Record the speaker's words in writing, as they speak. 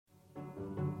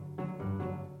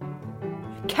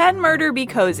Can murder be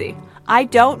cozy? I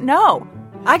don't know.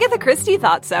 Agatha Christie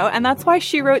thought so, and that's why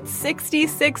she wrote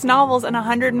 66 novels and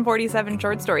 147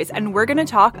 short stories, and we're going to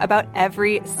talk about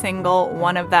every single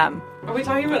one of them. Are we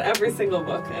talking about every single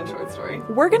book and short story?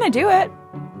 We're going to do it.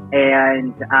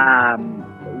 And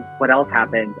what else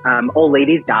happened? Old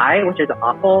ladies die, which is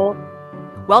awful.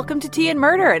 Welcome to Tea and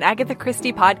Murder, an Agatha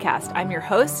Christie podcast. I'm your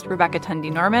host, Rebecca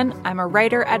Tunde Norman. I'm a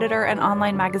writer, editor, and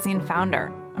online magazine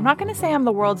founder. I'm not going to say I'm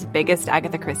the world's biggest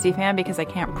Agatha Christie fan because I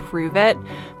can't prove it,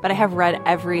 but I have read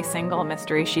every single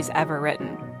mystery she's ever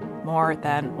written. More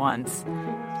than once.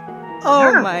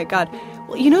 Oh my God.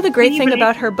 Well, you know, the great thing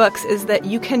about her books is that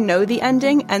you can know the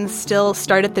ending and still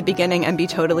start at the beginning and be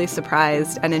totally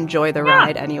surprised and enjoy the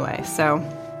ride anyway. So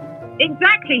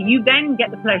exactly. You then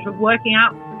get the pleasure of working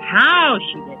out how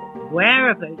she did it, where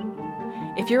are those.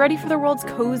 If you're ready for the world's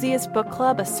coziest book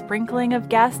club, a sprinkling of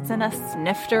guests, and a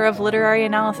snifter of literary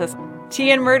analysis,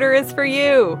 Tea and Murder is for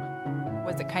you.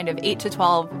 Was it kind of 8 to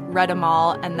 12, read them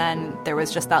all, and then there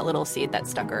was just that little seed that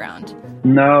stuck around?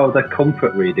 No, they're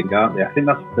comfort reading, aren't they? I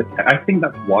think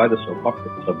that's why they're so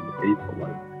popular for so many people.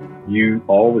 Like, you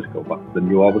always go back to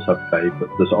them, you always have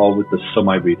favourites. There's some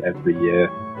I read every year.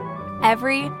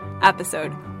 Every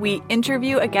episode, we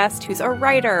interview a guest who's a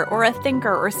writer or a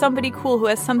thinker or somebody cool who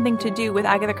has something to do with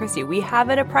Agatha Christie. We have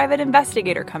a private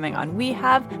investigator coming on. We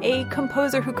have a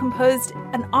composer who composed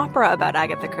an opera about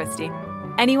Agatha Christie.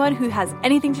 Anyone who has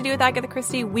anything to do with Agatha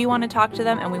Christie, we want to talk to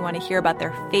them and we want to hear about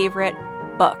their favorite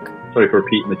book. Sorry for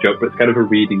repeating the joke, but it's kind of a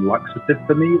reading laxative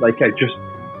for me. Like,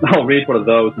 I'll read one of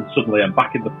those and suddenly I'm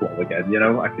back in the flow again, you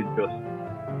know? I can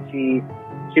just... She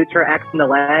shoots her ex in the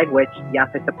leg, which, yes,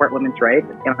 I support women's rights,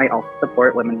 and I also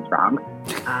support women's wrongs.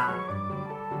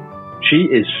 She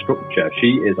is structure.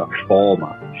 She is a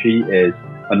format. She is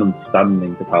an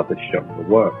understanding of how this show will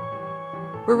work.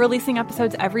 We're releasing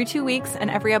episodes every 2 weeks,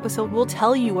 and every episode will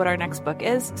tell you what our next book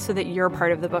is so that you're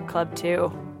part of the book club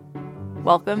too.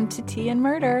 Welcome to Tea and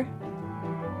Murder.